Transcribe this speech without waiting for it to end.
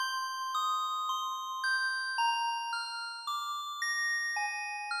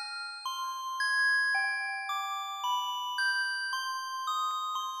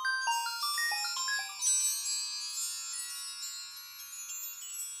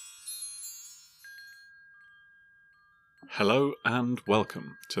Hello and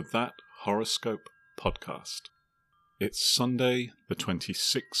welcome to That Horoscope Podcast. It's Sunday, the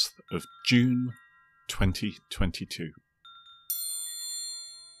 26th of June, 2022.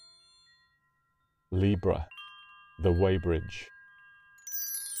 Libra, the Weybridge.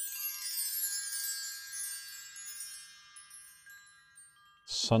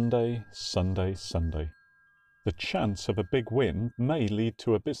 Sunday. The chance of a big win may lead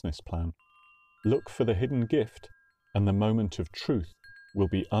to a business plan. Look for the hidden gift, and the moment of truth will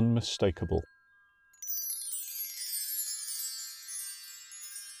be unmistakable.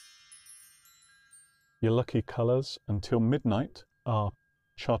 Your lucky colours until midnight are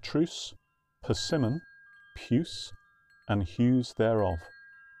chartreuse, persimmon, puce, and hues thereof.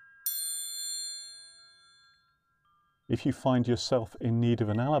 If you find yourself in need of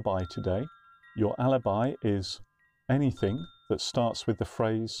an alibi today, your alibi is anything that starts with the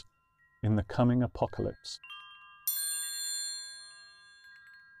phrase, "in the coming apocalypse."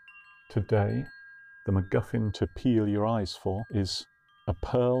 Today, the MacGuffin to peel your eyes for is a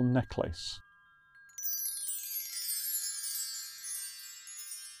pearl necklace.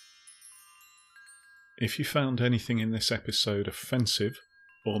 If you found anything in this episode offensive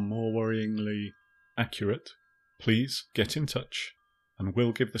or more worryingly accurate, please get in touch and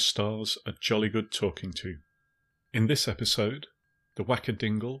we'll give the stars a jolly good talking to. In this episode, the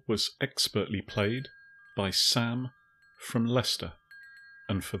Wackadingle was expertly played by Sam from Leicester,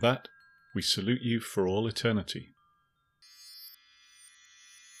 and for that we salute you for all eternity.